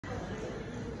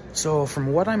So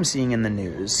from what I'm seeing in the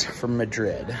news from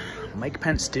Madrid, Mike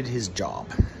Pence did his job,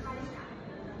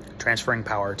 transferring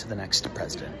power to the next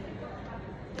president.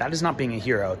 That is not being a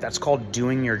hero. That's called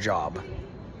doing your job.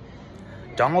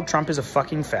 Donald Trump is a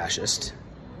fucking fascist,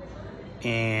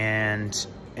 and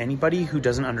anybody who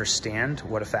doesn't understand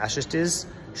what a fascist is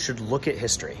should look at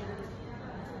history.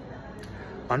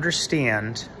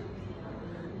 Understand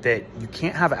that you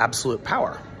can't have absolute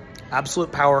power.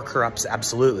 Absolute power corrupts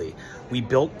absolutely. We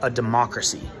built a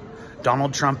democracy.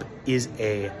 Donald Trump is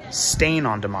a stain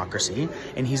on democracy,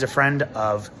 and he's a friend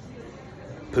of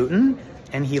Putin,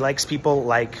 and he likes people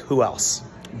like who else?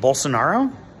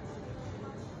 Bolsonaro?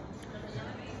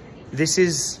 This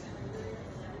is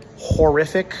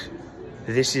horrific.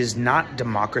 This is not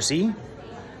democracy.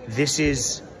 This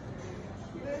is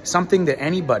something that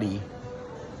anybody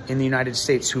in the United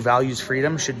States who values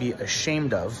freedom should be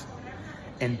ashamed of.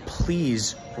 And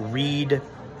please read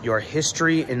your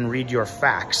history and read your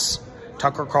facts.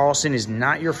 Tucker Carlson is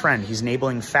not your friend. He's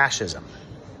enabling fascism.